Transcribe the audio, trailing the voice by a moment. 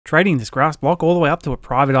trading this grass block all the way up to a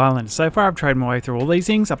private island. So far I've traded my way through all these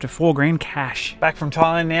things up to 4 grand cash. Back from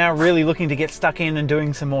Thailand now, really looking to get stuck in and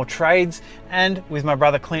doing some more trades, and with my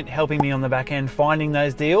brother Clint helping me on the back end finding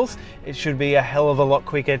those deals, it should be a hell of a lot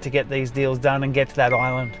quicker to get these deals done and get to that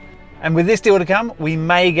island. And with this deal to come, we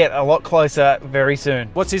may get a lot closer very soon.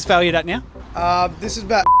 What's this valued at now? This is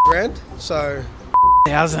about grand, so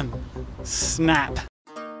 1,000. Snap.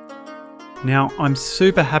 Now, I'm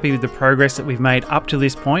super happy with the progress that we've made up to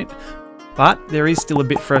this point, but there is still a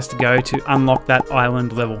bit for us to go to unlock that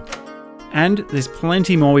island level. And there's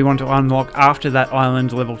plenty more we want to unlock after that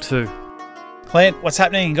island level 2. Clint, what's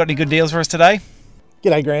happening? You got any good deals for us today?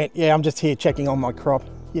 G'day Grant. Yeah, I'm just here checking on my crop.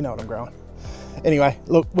 You know what I'm growing. Anyway,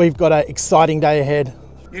 look, we've got an exciting day ahead.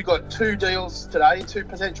 You've got 2 deals today, 2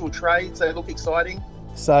 potential trades. They look exciting.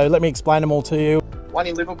 So let me explain them all to you. One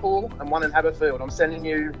in Liverpool and one in Haberfield. I'm sending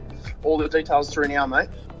you all the details through now, mate.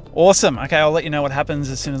 Awesome. Okay, I'll let you know what happens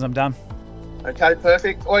as soon as I'm done. Okay,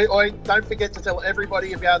 perfect. Oi, don't forget to tell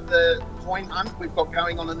everybody about the coin hunt we've got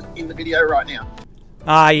going on in the video right now.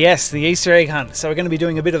 Ah yes, the Easter egg hunt. So we're going to be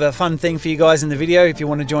doing a bit of a fun thing for you guys in the video. If you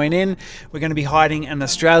want to join in, we're going to be hiding an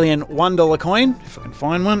Australian $1 coin, if I can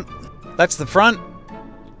find one. That's the front,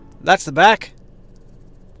 that's the back.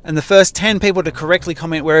 And the first 10 people to correctly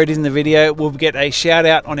comment where it is in the video will get a shout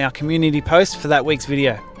out on our community post for that week's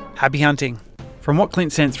video. Happy hunting. From what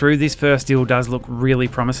Clint sent through, this first deal does look really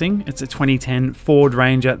promising. It's a 2010 Ford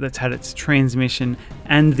Ranger that's had its transmission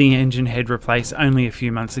and the engine head replaced only a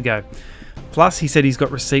few months ago. Plus, he said he's got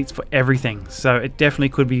receipts for everything, so it definitely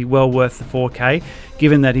could be well worth the 4K,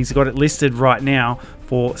 given that he's got it listed right now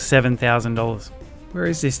for $7,000. Where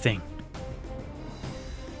is this thing?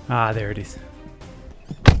 Ah, there it is.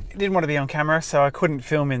 I didn't want to be on camera, so I couldn't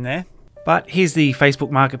film in there. But here's the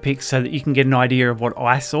Facebook market pics so that you can get an idea of what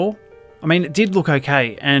I saw. I mean, it did look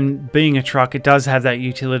okay, and being a truck, it does have that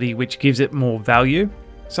utility which gives it more value.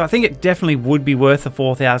 So I think it definitely would be worth the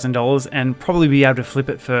 $4,000 and probably be able to flip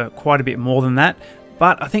it for quite a bit more than that.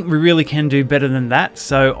 But I think we really can do better than that,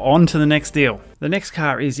 so on to the next deal. The next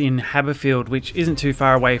car is in Haberfield, which isn't too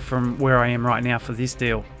far away from where I am right now for this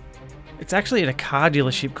deal. It's actually at a car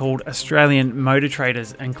dealership called Australian Motor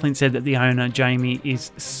Traders, and Clint said that the owner, Jamie,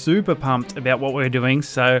 is super pumped about what we're doing,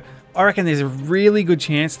 so I reckon there's a really good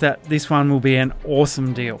chance that this one will be an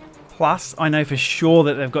awesome deal. Plus, I know for sure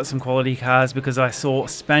that they've got some quality cars because I saw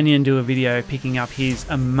Spanian do a video picking up his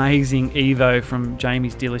amazing Evo from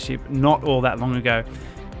Jamie's dealership not all that long ago.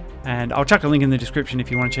 And I'll chuck a link in the description if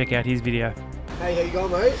you want to check out his video. Hey, how you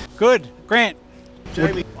going, mate? Good. Grant.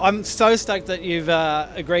 Jamie. I'm so stoked that you've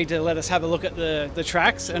agreed to let us have a look at the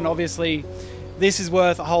tracks, and obviously this is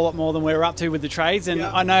worth a whole lot more than we're up to with the trades. And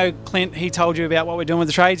yep. I know Clint, he told you about what we're doing with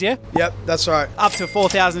the trades, yeah? Yep, that's right. Up to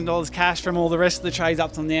 $4,000 cash from all the rest of the trades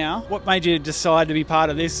up till now. What made you decide to be part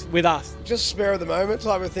of this with us? Just spare of the moment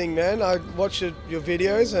type of thing, man. I watched your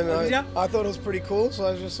videos and I thought it was pretty cool, so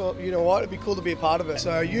I just thought, you know what, it'd be cool to be a part of it.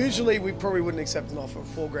 So usually we probably wouldn't accept an offer of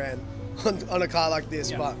 4 grand on a car like this,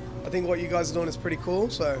 yep. But I think what you guys are doing is pretty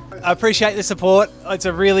cool, so. I appreciate the support. It's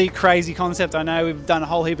a really crazy concept. I know we've done a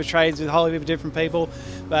whole heap of trades with a whole heap of different people,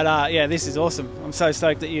 but yeah, this is awesome. I'm so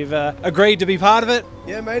stoked that you've agreed to be part of it.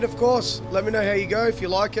 Yeah, mate, of course. Let me know how you go. If you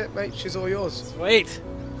like it, mate, she's all yours. Sweet.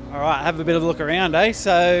 All right, have a bit of a look around, eh?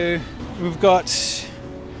 So we've got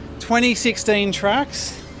 2016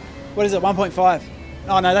 trucks. What is it, 1.5?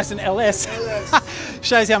 Oh no, that's an LS. LS.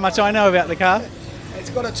 Shows how much I know about the car. It's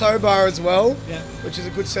got a tow bar as well, yeah, which is a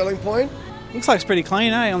good selling point. Looks like it's pretty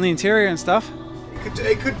clean, eh, on the interior and stuff.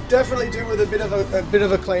 It could definitely do with a bit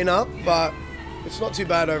of a clean up, but it's not too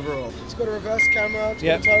bad overall. It's got a reverse camera, it's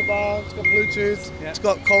got a tow bar, it's got Bluetooth, it's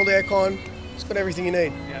got cold aircon, it's got everything you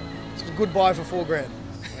need. Yeah. It's a good buy for 4 grand.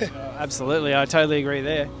 Absolutely, I totally agree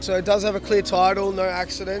there. So it does have a clear title, no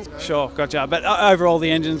accidents. Sure, gotcha. But overall, the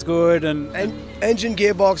engine's good and engine,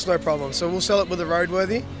 gearbox, no problem. So we'll sell it with a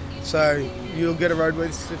roadworthy. So you'll get a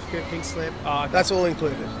roadworthy certificate, pink slip. Oh, okay. That's all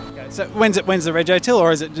included. Okay. So when's the rego till,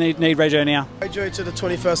 or is it need rego now? Rego to the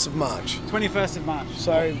 21st of March. 21st of March.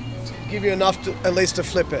 So give you enough to at least to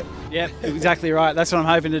flip it. Yeah, exactly right. That's what I'm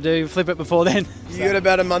hoping to do. Flip it before then. You got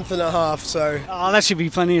about a month and a half, so. Oh, that should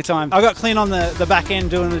be plenty of time. I've got Clint on the back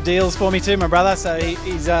end doing the deals for me too, my brother. So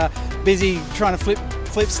he's busy trying to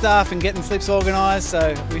flip stuff and getting flips organised.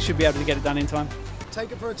 So we should be able to get it done in time.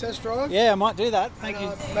 Take it for a test drive. Yeah, I might do that. Thank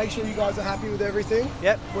you. Make sure you guys are happy with everything.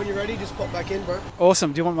 Yep. When you're ready, just pop back in, bro.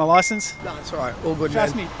 Awesome. Do you want my license? No, it's all right. All good,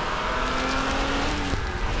 Trust man. me.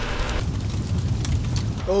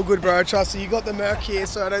 All good, bro. Trust me. You got the Merc here,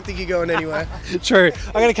 so I don't think you're going anywhere. True.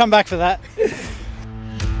 I'm going to come back for that.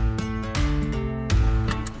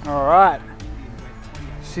 All right.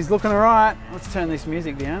 she's looking alright. Let's turn this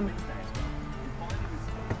music down.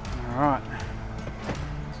 Alright.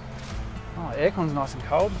 Oh, the aircon's nice and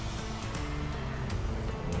cold.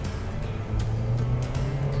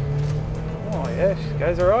 Oh yeah, she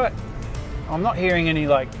goes alright. I'm not hearing any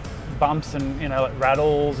like bumps and, you know, like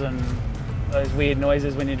rattles and those weird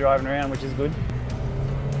noises when you're driving around, which is good.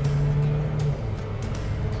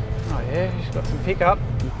 Oh yeah, she's got some pickup.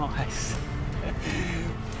 Nice.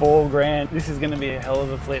 $4 grand. This is going to be a hell of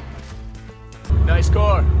a flip. Nice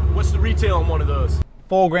car. What's the retail on one of those?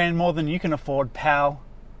 $4 grand more than you can afford, pal.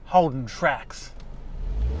 Holding tracks.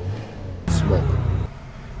 Smoke.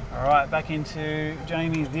 All right, back into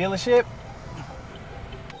Jamie's dealership.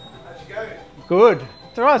 How'd you go? Good.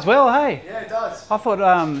 It drives well, hey? Yeah, it does. I thought,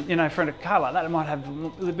 you know, for a car like that, it might have a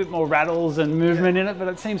little bit more rattles and movement in it, but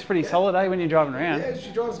it seems pretty solid, eh, when you're driving around. Yeah,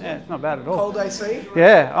 she drives good. Yeah, it's not bad at all. Cold AC.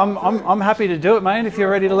 Yeah, I'm happy to do it, mate, if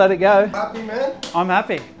you're ready to let it go. Happy, man? I'm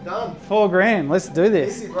happy. Done. $4 grand, let's do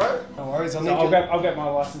this. Easy, bro. No worries. So I'll grab my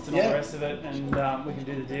license and all the rest of it, and we can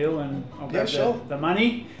do the deal, and I'll grab the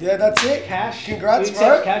money. Yeah, that's it. Cash. Congrats, You bro.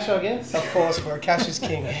 accept cash, I guess. Of course, bro. Cash is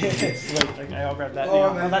king. Sweet. Okay, I'll grab that Oh, now.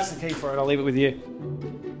 man. Well, that's the key for it. I'll leave it with you.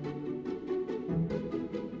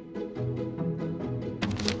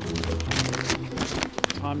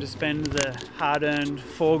 Time to spend the hard-earned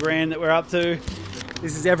 $4 grand that we're up to.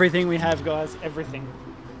 This is everything we have, guys. Everything.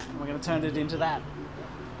 And we're going to turn it into that.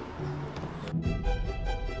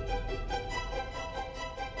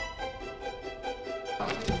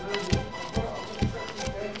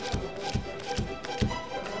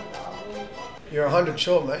 You're 100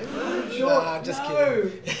 short, mate. Nah, just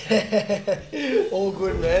kidding. All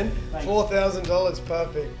good, man. $4,000,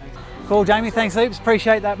 perfect. Cool, Jamie. Thanks heaps.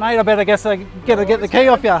 Appreciate that, mate. I guess I get the key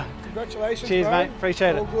off you. Congratulations, Cheers, bro. mate.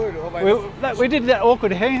 Appreciate All it. good. Oh, We did that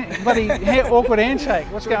awkward awkward handshake.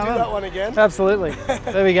 What's going on? Do that one again. Absolutely.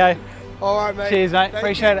 There we go. All right, mate. Cheers, mate. Thank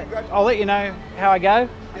Appreciate you. it. I'll let you know how I go.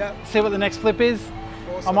 Yeah. See what the next flip is.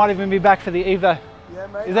 Awesome. I might even be back for the Evo. Yeah,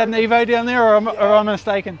 mate. Is that an Evo down there, or am I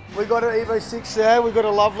mistaken? We got an Evo 6 there. We got a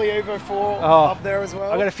lovely Evo 4 up there as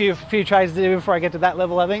well. I got a few trades to do before I get to that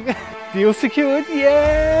level, I think. Deal secured.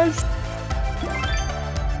 Yes.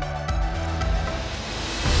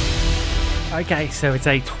 Okay, so it's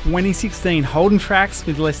a 2016 Holden Trax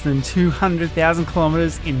with less than 200,000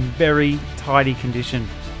 kilometers in very tidy condition.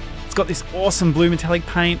 It's got this awesome blue metallic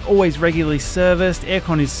paint, always regularly serviced.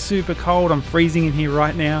 Aircon is super cold. I'm freezing in here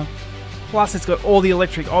right now. Plus it's got all the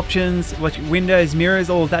electric options, electric windows, mirrors,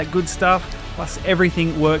 all of that good stuff. Plus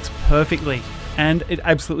everything works perfectly and it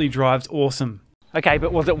absolutely drives awesome. Okay,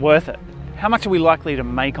 but was it worth it? How much are we likely to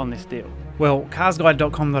make on this deal? Well,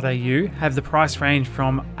 carsguide.com.au have the price range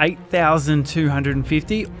from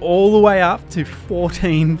 $8,250 all the way up to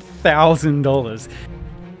 $14,000.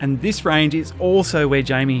 And this range is also where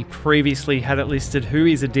Jamie previously had it listed, who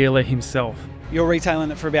is a dealer himself. You're retailing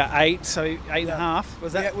it for about 8, so 8.5,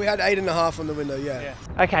 was that? Yeah, we had 8.5 on the window, yeah.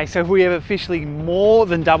 Okay, so we have officially more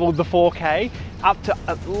than doubled the 4K, up to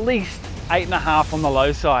at least 8.5 on the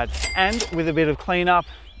low side. And with a bit of cleanup,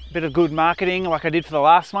 a bit of good marketing like I did for the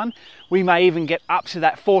last one, we may even get up to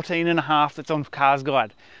that 14.5 that's on Cars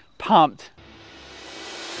Guide. Pumped.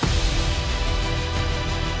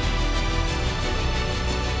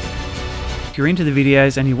 If you're into the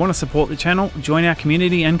videos and you want to support the channel, join our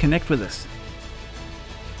community and connect with us.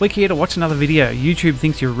 Click here to watch another video. YouTube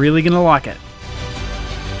thinks you're really going to like it.